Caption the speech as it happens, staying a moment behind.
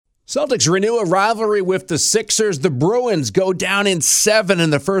Celtics renew a rivalry with the Sixers. The Bruins go down in 7 in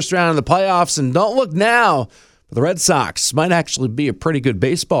the first round of the playoffs. And don't look now, but the Red Sox might actually be a pretty good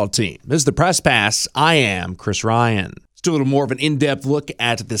baseball team. This is the Press Pass. I am Chris Ryan. Let's do a little more of an in-depth look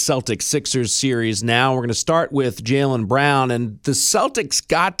at the Celtics-Sixers series now. We're going to start with Jaylen Brown. And the Celtics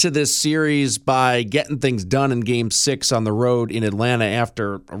got to this series by getting things done in Game 6 on the road in Atlanta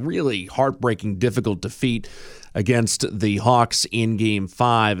after a really heartbreaking, difficult defeat against the Hawks in Game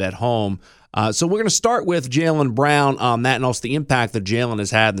 5 at home. So we're going to start with Jaylen Brown on that and also the impact that Jaylen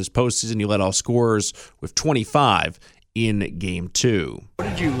has had in this postseason. He led all scorers with 25 in Game 2. What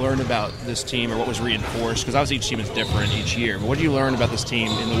did you learn about this team, or what was reinforced? Because obviously each team is different each year. But what did you learn about this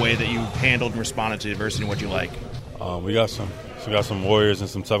team in the way that you handled and responded to adversity and what you like? We got some warriors and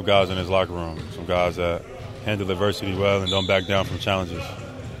some tough guys in his locker room. Some guys that handle adversity well and don't back down from challenges.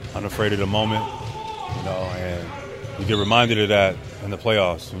 Unafraid of the moment. And you get reminded of that in the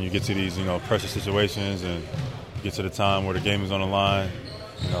playoffs when you get to these, pressure situations and you get to the time where the game is on the line.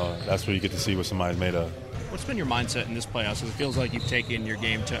 That's where you get to see what somebody's made of. What's been your mindset in this playoffs? Because it feels like you've taken your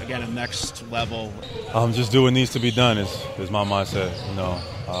game to, again, a next level. Just do what needs to be done is my mindset.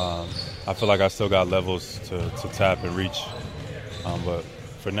 I feel like I still got levels to tap and reach. But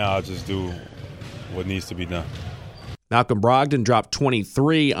for now, I just do what needs to be done. Malcolm Brogdon dropped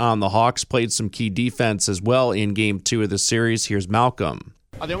 23 on the Hawks, played some key defense as well in Game 2 of the series. Here's Malcolm.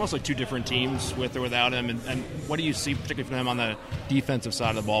 Are they almost like two different teams with or without him? And what do you see particularly from him on the defensive side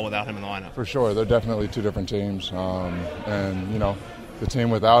of the ball without him in the lineup? For sure. They're definitely two different teams. The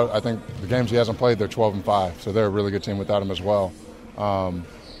team without, I think the games he hasn't played, they're 12-5. So they're a really good team without him as well on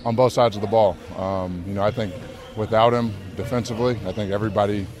both sides of the ball. I think without him defensively, I think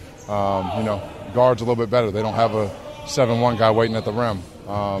everybody, guards a little bit better. They don't have a 7-1 guy waiting at the rim.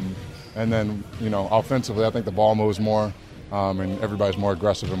 And then, offensively, I think the ball moves more and everybody's more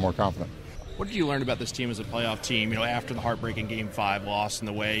aggressive and more confident. What did you learn about this team as a playoff team, after the heartbreaking Game 5 loss and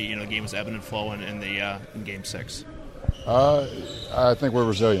the way, the game was ebbing and flowing in Game 6? I think we're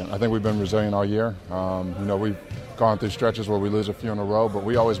resilient. I think we've been resilient all year. We've gone through stretches where we lose a few in a row, but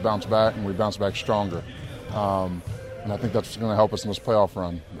we always bounce back, and we bounce back stronger. And I think that's going to help us in this playoff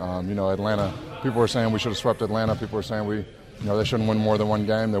run. Atlanta, people were saying we should have swept Atlanta. People were saying they shouldn't win more than one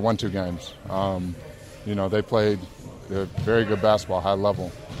game. They won 2 games. They played very good basketball, high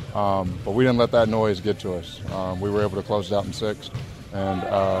level. But we didn't let that noise get to us. We were able to close it out in 6. And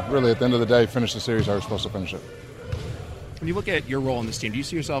really, at the end of the day, finish the series how we're supposed to finish it. When you look at your role in this team, do you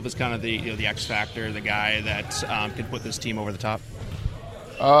see yourself as kind of the X factor, the guy that can put this team over the top?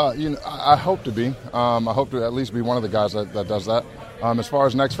 I hope to be. I hope to at least be one of the guys that does that. As far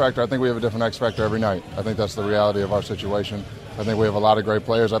as an X factor, I think we have a different X factor every night. I think that's the reality of our situation. I think we have a lot of great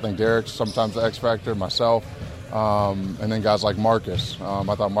players. I think Derek's sometimes the X factor, myself, and then guys like Marcus.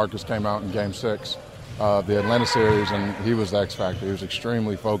 I thought Marcus came out in Game 6 of the Atlanta series, and he was the X factor. He was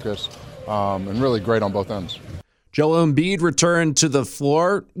extremely focused and really great on both ends. Joel Embiid returned to the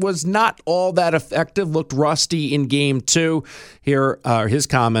floor, was not all that effective, looked rusty in Game 2. Here are his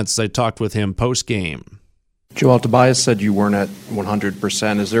comments. I talked with him post-game. Joel, Tobias said you weren't at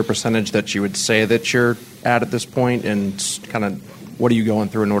 100%. Is there a percentage that you would say that you're at this point, and kind of what are you going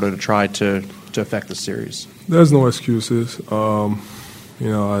through in order to try to affect the series? There's no excuses. I'm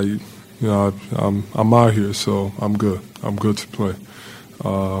out here, so I'm good. I'm good to play.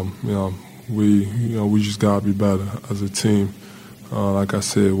 We just gotta be better as a team. Like I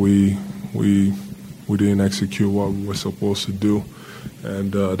said, we didn't execute what we were supposed to do,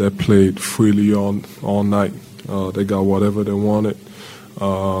 and they played freely all night. They got whatever they wanted.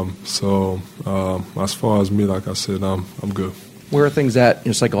 As far as me, like I said, I'm good. Where are things at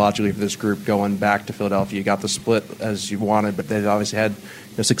psychologically for this group going back to Philadelphia? You got the split as you wanted, but they've obviously had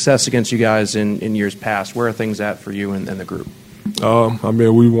success against you guys in years past. Where are things at for you and the group?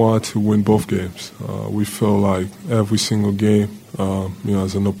 We wanted to win both games. We feel like every single game,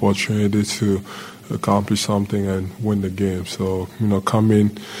 is an opportunity to accomplish something and win the game. So,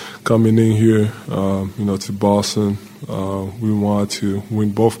 coming in here, to Boston, we wanted to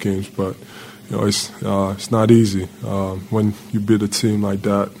win both games, but it's not easy when you beat a team like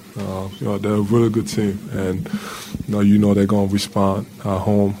that. They're a really good team, and they're gonna respond at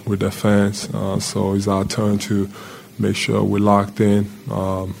home with their fans. So it's our turn to make sure we're locked in.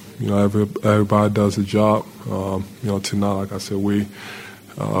 Everybody does a job. Tonight, like I said, we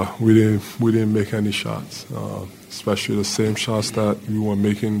didn't make any shots, especially the same shots that we were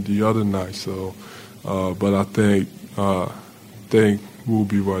making the other night. So, but I think we'll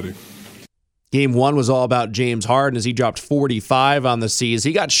be ready. Game 1 was all about James Harden as he dropped 45 on the season.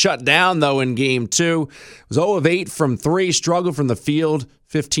 He got shut down, though, in Game 2. It was 0 of 8 from 3, struggled from the field,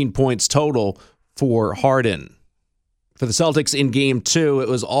 15 points total for Harden. For the Celtics in Game 2, it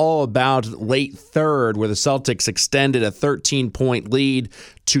was all about late third, where the Celtics extended a 13-point lead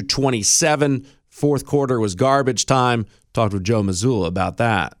to 27. Fourth quarter was garbage time. Talked with Joe Mazzulla about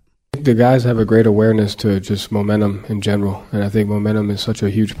that. The guys have a great awareness to just momentum in general, and I think momentum is such a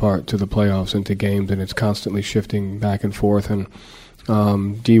huge part to the playoffs and to games, and it's constantly shifting back and forth. And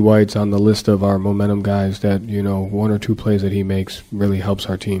D. White's on the list of our momentum guys that, one or two plays that he makes really helps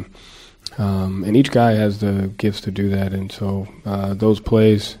our team. And each guy has the gifts to do that, and so those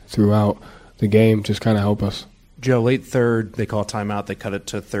plays throughout the game just kind of help us. Joe, late third, they call timeout, they cut it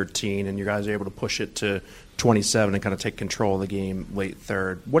to 13, and you guys are able to push it to 27 and kind of take control of the game late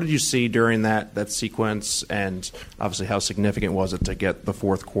third. What did you see during that sequence, and obviously how significant was it to get the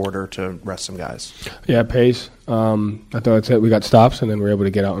fourth quarter to rest some guys? Yeah, pace. I thought we got stops, and then we were able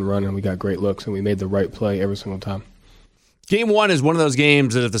to get out and run, and we got great looks, and we made the right play every single time. Game 1 is one of those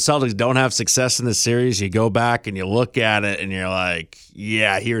games that if the Celtics don't have success in this series, you go back and you look at it and you're like,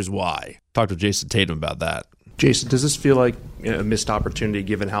 yeah, here's why. Talked with Jason Tatum about that. Jason, does this feel like a missed opportunity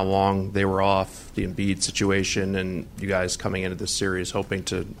given how long they were off, the Embiid situation, and you guys coming into this series hoping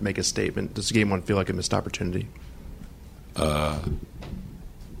to make a statement? Does Game 1 feel like a missed opportunity? I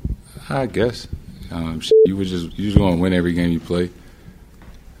guess. You just want to win every game you play.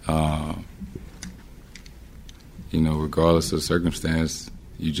 Regardless of circumstance,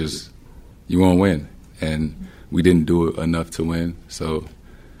 you want to win. And we didn't do it enough to win, so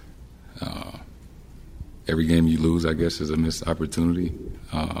every game you lose, I guess, is a missed opportunity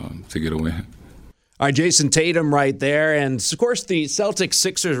to get a win. All right, Jason Tatum right there. And, of course, the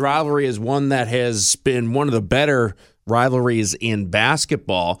Celtics-Sixers rivalry is one that has been one of the better rivalries in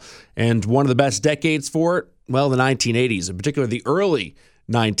basketball. And one of the best decades for it, well, the 1980s, in particular the early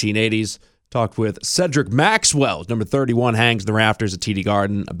 1980s. Talked with Cedric Maxwell, number 31, hangs the rafters at TD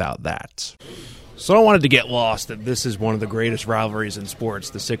Garden, about that. So I don't want it to get lost that this is one of the greatest rivalries in sports,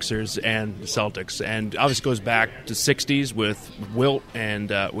 the Sixers and the Celtics. And obviously goes back to 60s with Wilt and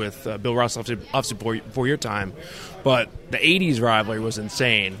with Bill Russell, obviously before your time. But the 80s rivalry was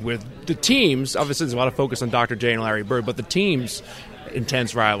insane. With the teams, obviously there's a lot of focus on Dr. J and Larry Bird, but the teams,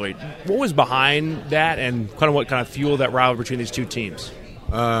 intense rivalry. What was behind that and kind of what kind of fueled that rivalry between these two teams?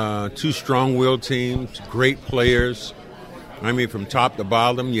 Two strong-willed teams, great players. I mean, from top to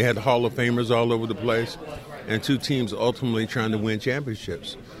bottom, you had Hall of Famers all over the place, and two teams ultimately trying to win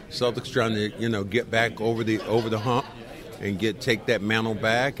championships. Celtics trying to, get back over the hump and take that mantle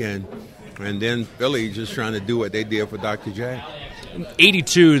back, and then Philly just trying to do what they did for Dr. J. In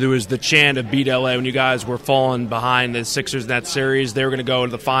 82, there was the chant of beat LA when you guys were falling behind the Sixers in that series. They were going to go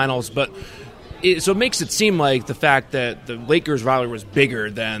to the finals, but so it makes it seem like the fact that the Lakers rivalry was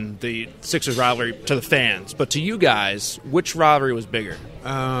bigger than the Sixers rivalry to the fans. But to you guys, which rivalry was bigger?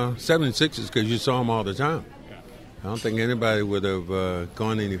 76ers, because you saw them all the time. I don't think anybody would have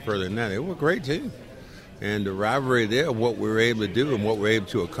gone any further than that. They were a great team. And the rivalry there, what we were able to do and what we were able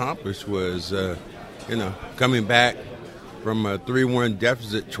to accomplish was, coming back from a 3-1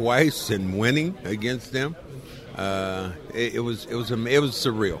 deficit twice and winning against them. It was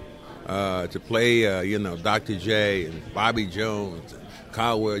surreal. To play, Dr. J and Bobby Jones, and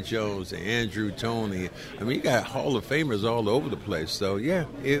Caldwell Jones, and Andrew Toney. I mean, you got Hall of Famers all over the place. So, yeah,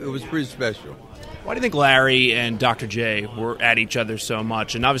 it was pretty special. Why do you think Larry and Dr. J were at each other so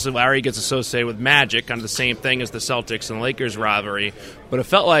much? And obviously Larry gets associated with Magic, kind of the same thing as the Celtics and Lakers rivalry. But it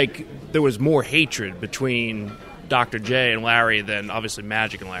felt like there was more hatred between Dr. J and Larry than obviously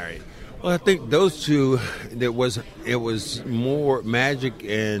Magic and Larry. Well, I think those two, it was more Magic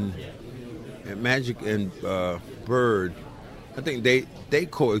and Bird. I think they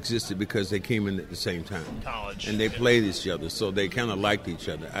coexisted because they came in at the same time. College. And they played each other, so they kind of liked each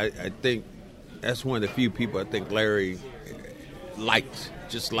other. I think that's one of the few people I think Larry liked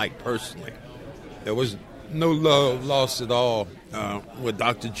personally. There was no love lost at all with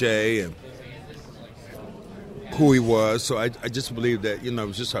Dr. J and who he was. So I just believe that, it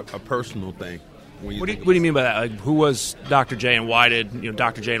was just a personal thing. What do you mean by that? Like, who was Dr. J and why did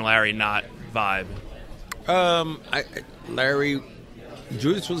Dr. J and Larry not vibe? Larry,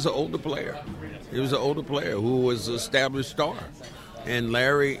 Julius was an older player. He was an older player who was an established star. And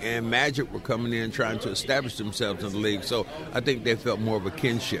Larry and Magic were coming in trying to establish themselves in the league. So I think they felt more of a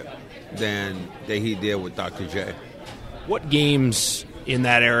kinship than he did with Dr. J. What games in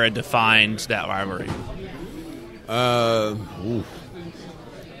that era defined that rivalry?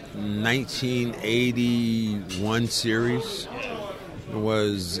 1981 series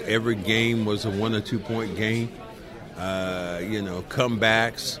was every game was a 1 or 2 point game.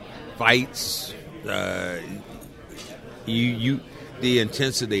 Comebacks, fights, the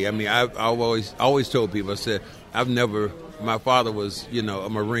intensity. I mean, I've always told people, I said, my father was, a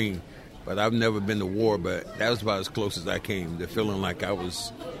Marine, but I've never been to war, but that was about as close as I came to feeling like I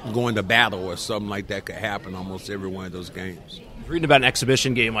was going to battle or something like that could happen almost every one of those games. I was reading about an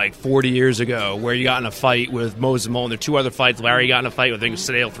exhibition game like 40 years ago where you got in a fight with Moses Mullen. There were 2 other fights. Larry got in a fight with, I think,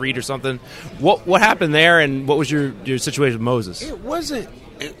 Sadale Threed or something. What happened there, and what was your situation with Moses? It wasn't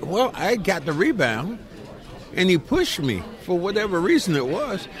 – well, I got the rebound, and he pushed me for whatever reason it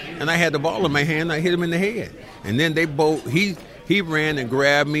was, and I had the ball in my hand. I hit him in the head. And then they both – he ran and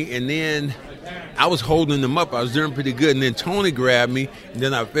grabbed me, and then I was holding him up. I was doing pretty good, and then Tony grabbed me, and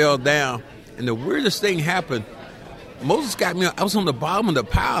then I fell down. And the weirdest thing happened – Moses got me. I was on the bottom of the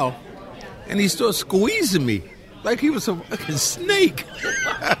pile, and he started squeezing me like he was a fucking snake.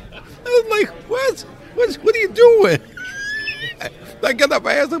 I was like, "What? What are you doing?" I got up.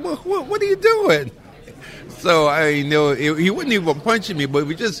 I asked him, "What are you doing?" So he wasn't even punching me, but he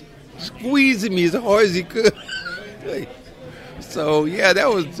was just squeezing me as hard as he could. So yeah, that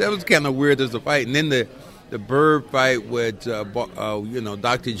was kind of weird as a fight. And then the bird fight with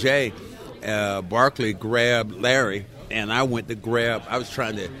Dr. J. Barkley grabbed Larry, and I went to grab.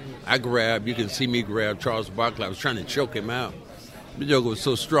 I grabbed. You can see me grab Charles Barkley. I was trying to choke him out. The joke was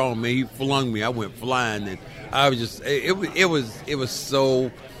so strong, man. He flung me. I went flying, and I was just. It was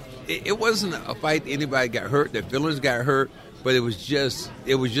so. It wasn't a fight. Anybody got hurt. Their feelings got hurt, but it was just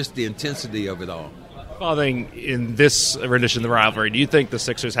the intensity of it all. Following in this rendition of the rivalry, do you think the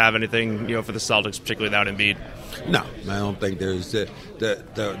Sixers have anything, for the Celtics, particularly without Embiid? No, I don't think there's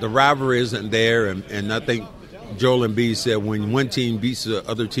the rivalry isn't there, and I think Joel Embiid said when one team beats the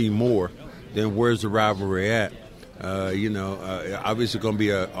other team more, then where's the rivalry at? Obviously going to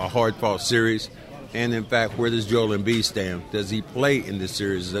be a hard-fought series, and in fact, where does Joel Embiid stand? Does he play in this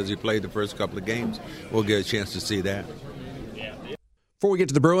series? Does he play the first couple of games? We'll get a chance to see that. Before we get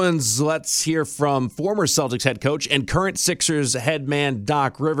to the Bruins, let's hear from former Celtics head coach and current Sixers head man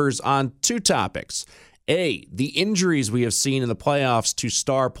Doc Rivers on 2 topics. A, the injuries we have seen in the playoffs to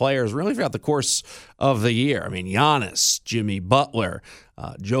star players really throughout the course of the year. I mean, Giannis, Jimmy Butler,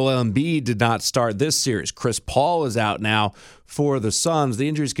 Joel Embiid did not start this series. Chris Paul is out now for the Suns. The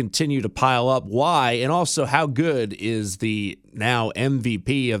injuries continue to pile up. Why? And also, how good is the now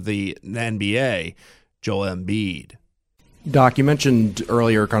MVP of the NBA, Joel Embiid? Doc, you mentioned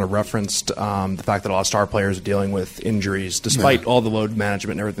earlier, kind of referenced the fact that a lot of star players are dealing with injuries, despite all the load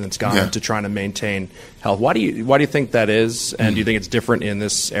management and everything that's gone into trying to maintain health. Why do you think that is? And do you think it's different in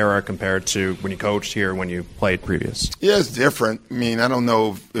this era compared to when you coached here, when you played previous? Yeah, it's different. I mean, I don't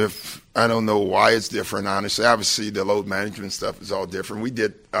know why it's different, honestly. Obviously, the load management stuff is all different. We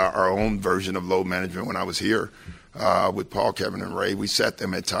did our own version of load management when I was here with Paul, Kevin, and Ray. We set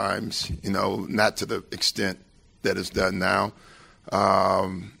them at times, not to the extent that is done now. I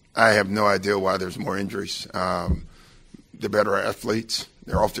have no idea why there's more injuries. The better athletes,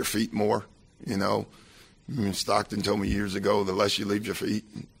 they're off their feet more, Stockton told me years ago, the less you leave your feet,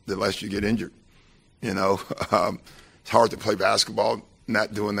 the less you get injured. It's hard to play basketball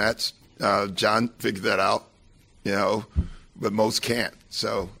not doing that. John figured that out, but most can't.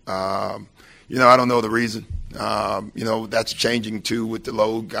 So, I don't know the reason. That's changing too with the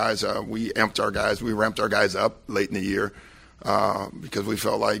load guys. We ramped our guys up late in the year because we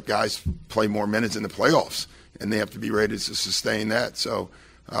felt like guys play more minutes in the playoffs and they have to be ready to sustain that. So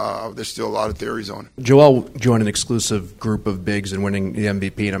there's still a lot of theories on it. Joel joined an exclusive group of bigs in winning the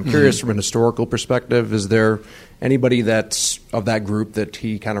MVP, and I'm curious from an historical perspective, is there anybody that's of that group that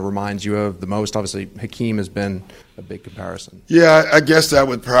he kind of reminds you of the most? Obviously, Hakeem has been a big comparison. Yeah, I guess that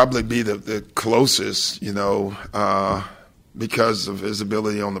would probably be the closest, because of his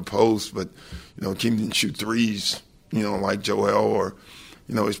ability on the post. But, Hakeem didn't shoot threes, like Joel, or,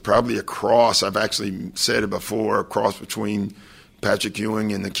 he's probably a cross. I've actually said it before, a cross between Patrick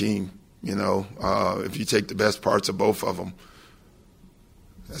Ewing and Hakeem. If you take the best parts of both of them,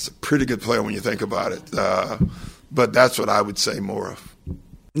 that's a pretty good player when you think about it. But that's what I would say more of.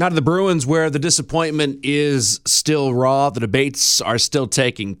 Now to the Bruins, where the disappointment is still raw. The debates are still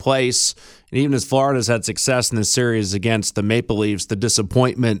taking place. And even as Florida's had success in this series against the Maple Leafs, the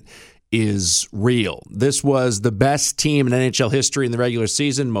disappointment is real. This was the best team in NHL history in the regular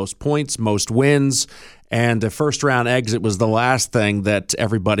season, most points, most wins, and the first-round exit was the last thing that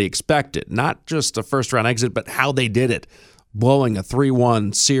everybody expected. Not just a first-round exit, but how they did it. Blowing a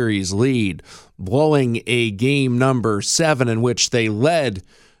 3-1 series lead, blowing a game number 7 in which they led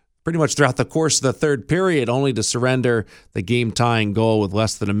pretty much throughout the course of the third period, only to surrender the game-tying goal with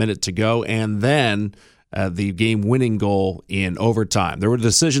less than a minute to go, and then the game-winning goal in overtime. There were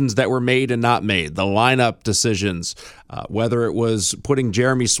decisions that were made and not made. The lineup decisions, whether it was putting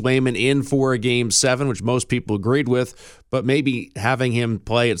Jeremy Swayman in for a Game 7, which most people agreed with, but maybe having him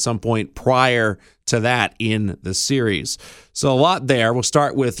play at some point prior to that in the series. So a lot there. We'll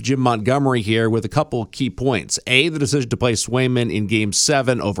start with Jim Montgomery here with a couple key points. A, the decision to play Swayman in Game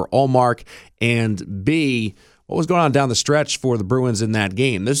 7 over Ullmark, and B, what was going on down the stretch for the Bruins in that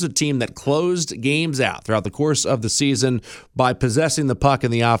game. This is a team that closed games out throughout the course of the season by possessing the puck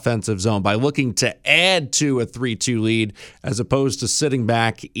in the offensive zone, by looking to add to a 3-2 lead as opposed to sitting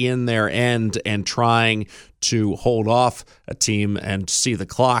back in their end and trying to hold off a team and see the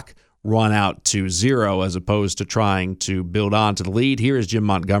clock run out to 0 as opposed to trying to build on to the lead. Here is Jim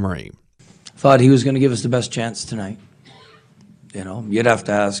Montgomery. Thought he was going to give us the best chance tonight. You know, you'd have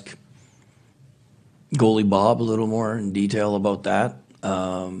to ask goalie Bob a little more in detail about that,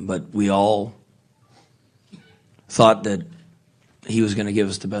 but we all thought that he was going to give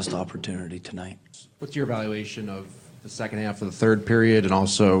us the best opportunity tonight. What's your evaluation of the second half of the third period and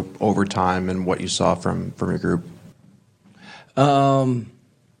also overtime and what you saw from your group?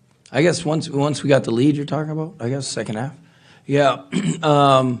 I guess once we got the lead, you're talking about, I guess, second half? Yeah.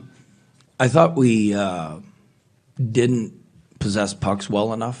 I thought we didn't possess pucks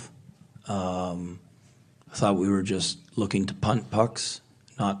well enough. I thought we were just looking to punt pucks,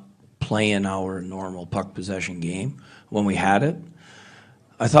 not playing our normal puck possession game when we had it.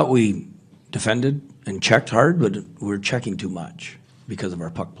 I thought we defended and checked hard, but we were checking too much because of our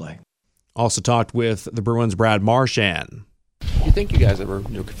puck play. Also talked with the Bruins' Brad Marchand. Do you think you guys ever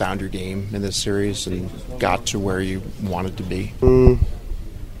found your game in this series and got to where you wanted to be?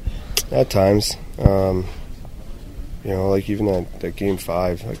 At times. Like even that Game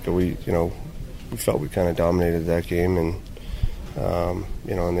 5, like we felt we kind of dominated that game, and and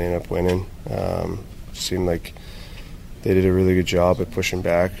they ended up winning. Seemed like they did a really good job at pushing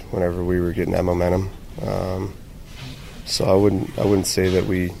back whenever we were getting that momentum. So I wouldn't say that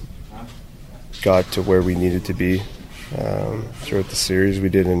we got to where we needed to be throughout the series. We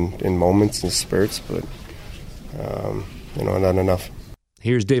did in moments and spurts, but not enough.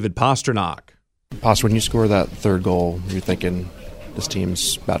 Here's David Pastrnak. Paster, when you score that third goal, you're thinking this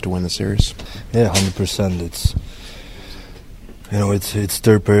team's about to win the series? Yeah, 100%. It's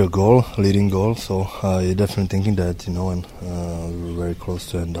third period goal, leading goal, so you're definitely thinking that, and we were very close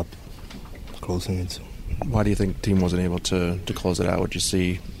to end up closing it. So. Why do you think the team wasn't able to close it out? What you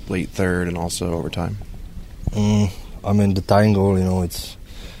see late third and also overtime? The tying goal, it's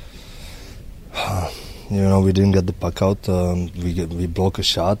we didn't get the puck out. We block a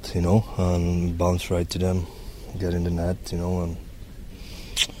shot, and bounce right to them, get in the net, and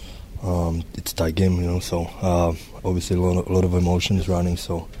it's a tie game, so obviously a lot of emotions running,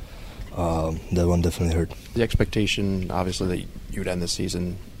 so that one definitely hurt. The expectation, obviously, that you would end the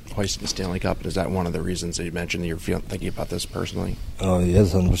season hoisting the Stanley Cup, is that one of the reasons that you mentioned that you're thinking about this personally?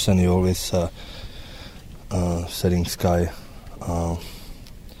 Yes, 100%. You always setting sky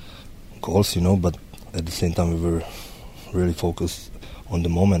goals, but at the same time we were really focused on the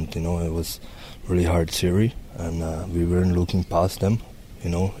moment. It was really hard series, and we weren't looking past them,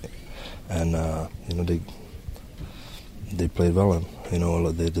 and they played well, and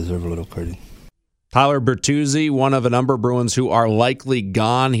they deserve a little credit. Tyler Bertuzzi, one of a number of Bruins who are likely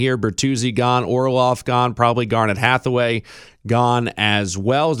gone here. Bertuzzi gone, Orlov gone, probably Garnet Hathaway gone as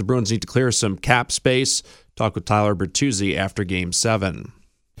well, as the Bruins need to clear some cap space. Talk with Tyler Bertuzzi after Game 7.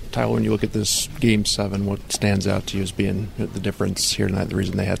 Tyler, when you look at this Game 7, what stands out to you as being the difference here tonight, the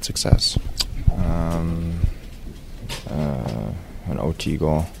reason they had success? An OT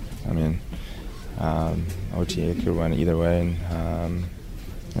goal. OT, it could win either way, and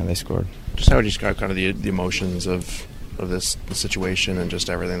they scored. Just how would you describe kind of the emotions of this situation and just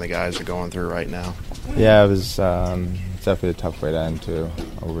everything the guys are going through right now? Yeah, it was definitely a tough way to end to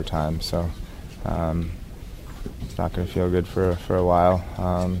overtime, so it's not going to feel good for a while.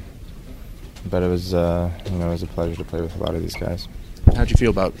 But it was it was a pleasure to play with a lot of these guys. How did you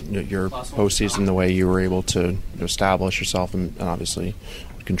feel about your postseason, the way you were able to establish yourself and obviously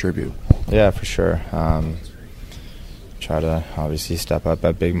contribute? Yeah, for sure. Try to obviously step up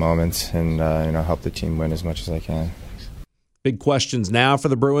at big moments and help the team win as much as I can. Big questions now for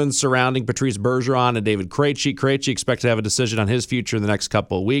the Bruins surrounding Patrice Bergeron and David Krejci. Krejci expected to have a decision on his future in the next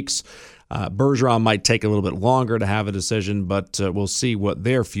couple of weeks. Bergeron might take a little bit longer to have a decision, but we'll see what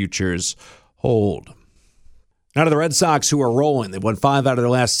their futures hold. Now to the Red Sox, who are rolling. They've won 5 out of their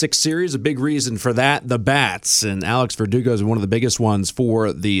last 6 series. A big reason for that, the bats. And Alex Verdugo is one of the biggest ones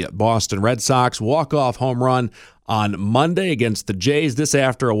for the Boston Red Sox. Walk-off home run on Monday against the Jays. This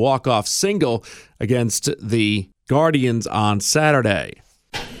after a walk-off single against the Guardians on Saturday.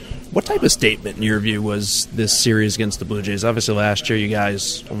 What type of statement, in your view, was this series against the Blue Jays? Obviously, last year you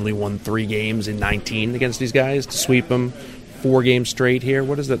guys only won 3 games in 19 against these guys. To sweep them 4 games straight here,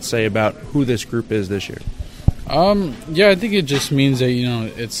 what does that say about who this group is this year? Yeah, I think it just means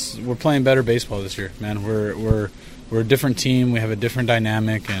that we're playing better baseball this year, man. We're a different team. We have a different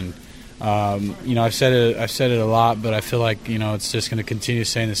dynamic, and I've said it a lot, but I feel like it's just going to continue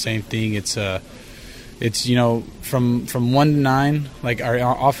saying the same thing. It's from 1 to 9, like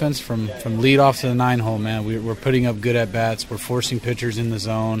our offense from lead off to the 9 hole, man. We're putting up good at bats. We're forcing pitchers in the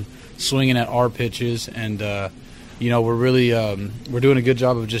zone, swinging at our pitches, and we're really we're doing a good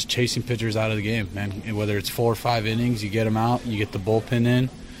job of just chasing pitchers out of the game, man. And whether it's 4 or 5 innings, you get them out, you get the bullpen in,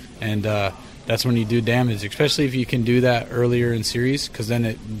 and that's when you do damage. Especially if you can do that earlier in series, because then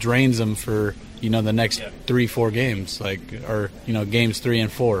it drains them for the next 3-4 games, games 3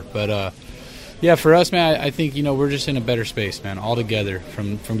 and 4. But yeah, for us, man, I think we're just in a better space, man, all together.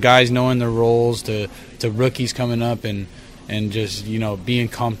 From guys knowing their roles to rookies coming up and just being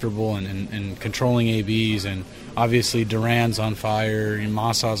comfortable and controlling ABs, and obviously Duran's on fire and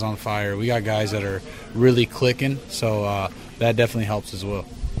Masa's on fire. We got guys that are really clicking, so that definitely helps as well.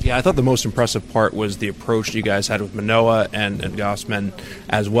 Yeah, I thought the most impressive part was the approach you guys had with Manoah and Gausman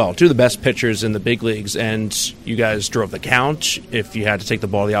as well. 2 of the best pitchers in the big leagues, and you guys drove the count. If you had to take the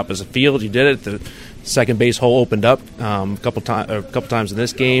ball to the opposite field, you did it. The second base hole opened up a couple times in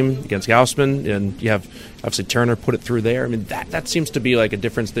this game against Gausman, and you have obviously Turner put it through there. I mean, that seems to be like a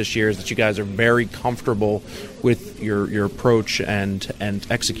difference this year, is that you guys are very comfortable with your approach and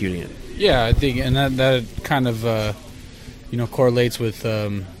executing it. Yeah, I think, and that kind of correlates with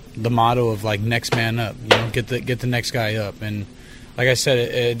the motto of next man up. Get the next guy up. And like I said,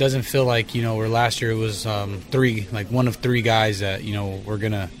 it doesn't feel like where last year it was 3, one of 3 guys that we're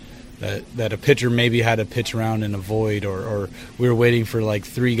gonna that a pitcher maybe had to pitch around and avoid, or we were waiting for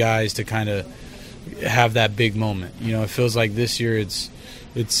 3 guys to kind of have that big moment. It feels like this year it's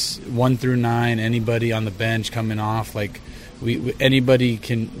 1 through 9. Anybody on the bench coming off, anybody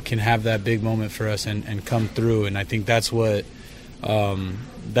can have that big moment for us and come through, and I think that's what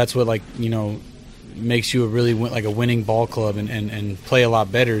makes you a really a winning ball club and play a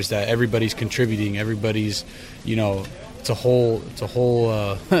lot better, is that everybody's contributing, everybody's it's a whole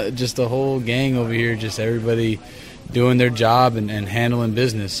just a whole gang over here, just everybody doing their job and handling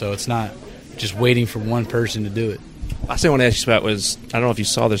business, so it's not just waiting for one person to do it. Last thing I want to ask you about was, I don't know if you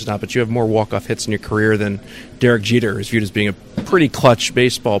saw this or not, but you have more walk-off hits in your career than Derek Jeter is viewed as being a pretty clutch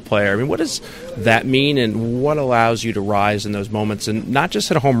baseball player. I mean, what does that mean, and what allows you to rise in those moments and not just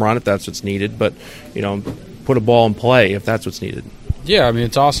hit a home run if that's what's needed, but put a ball in play if that's what's needed? Yeah, I mean,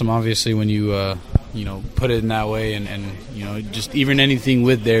 it's awesome, obviously, when you put it in that way, and just even anything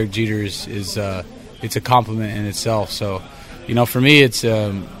with Derek Jeter is it's a compliment in itself. So, for me, it's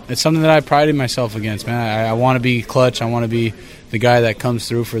something that I prided myself against, man. I want to be clutch. I want to be the guy that comes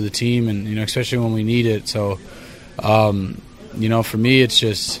through for the team, and especially when we need it. So, for me, it's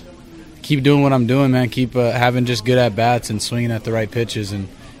just keep doing what I'm doing, man. Keep having just good at bats and swinging at the right pitches, and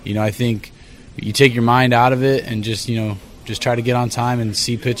I think you take your mind out of it and just try to get on time and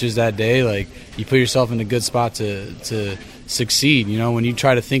see pitches that day. You put yourself in a good spot to succeed. When you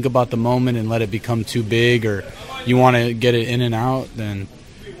try to think about the moment and let it become too big, or you want to get it in and out, then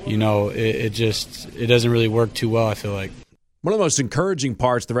it doesn't really work too well, I feel like. One of the most encouraging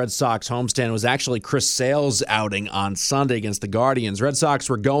parts of the Red Sox homestand was actually Chris Sale's outing on Sunday against the Guardians. Red Sox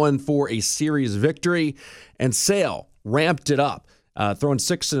were going for a series victory, and Sale ramped it up, throwing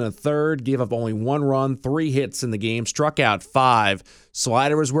 6 1/3, gave up only 1 run, 3 hits in the game, struck out 5.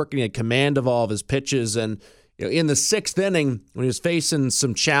 Slider was working at command of all of his pitches, and in the 6th inning, when he was facing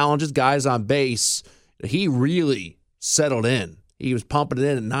some challenges, guys on base, he really settled in. He was pumping it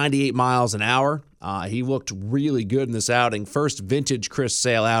in at 98 miles an hour. He looked really good in this outing. First vintage Chris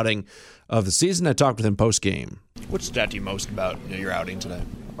Sale outing of the season. I talked with him post-game. What stood out to you most about your outing today?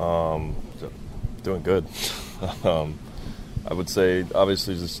 Doing good. I would say,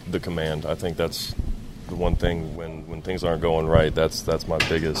 obviously, just the command. I think that's the one thing when things aren't going right. That's my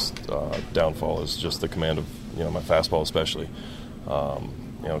biggest downfall, is just the command of my fastball, especially.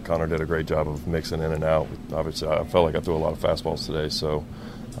 Connor did a great job of mixing in and out. Obviously, I felt like I threw a lot of fastballs today, so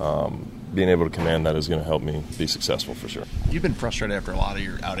being able to command that is going to help me be successful for sure. You've been frustrated after a lot of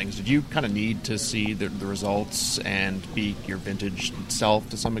your outings. Did you kind of need to see the results and be your vintage self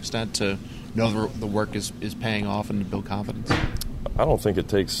to some extent to know the work is paying off and to build confidence? I don't think it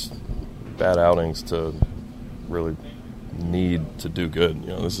takes bad outings to really need to do good.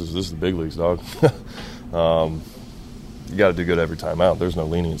 You know, this is the big leagues, dog. You got to do good every time out. There's no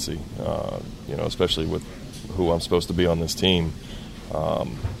leniency, you know, especially with who I'm supposed to be on this team.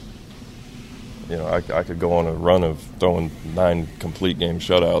 You know, I could go on a run of throwing 9 complete game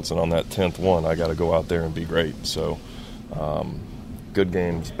shutouts, and on that 10th one, I got to go out there and be great. So, good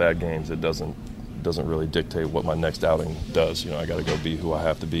games, bad games, it doesn't really dictate what my next outing does. You know, I got to go be who I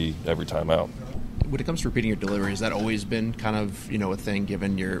have to be every time out. When it comes to repeating your delivery, has that always been kind of, you know, a thing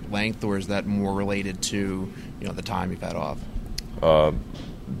given your length, or is that more related to, you know, the time you've had off?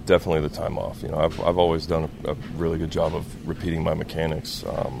 Definitely the time off. You know, I've always done a really good job of repeating my mechanics.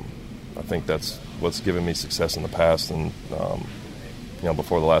 I think that's what's given me success in the past, and you know,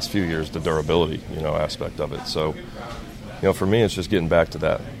 before the last few years, the durability, you know, aspect of it. So, you know, for me, it's just getting back to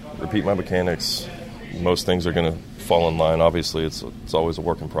that. Repeat my mechanics. Most things are going to fall in line. Obviously, it's always a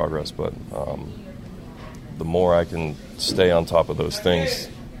work in progress, but the more I can stay on top of those things,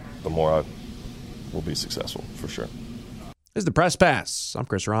 the more I will be successful, for sure. This is the Press Pass. I'm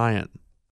Chris Ryan.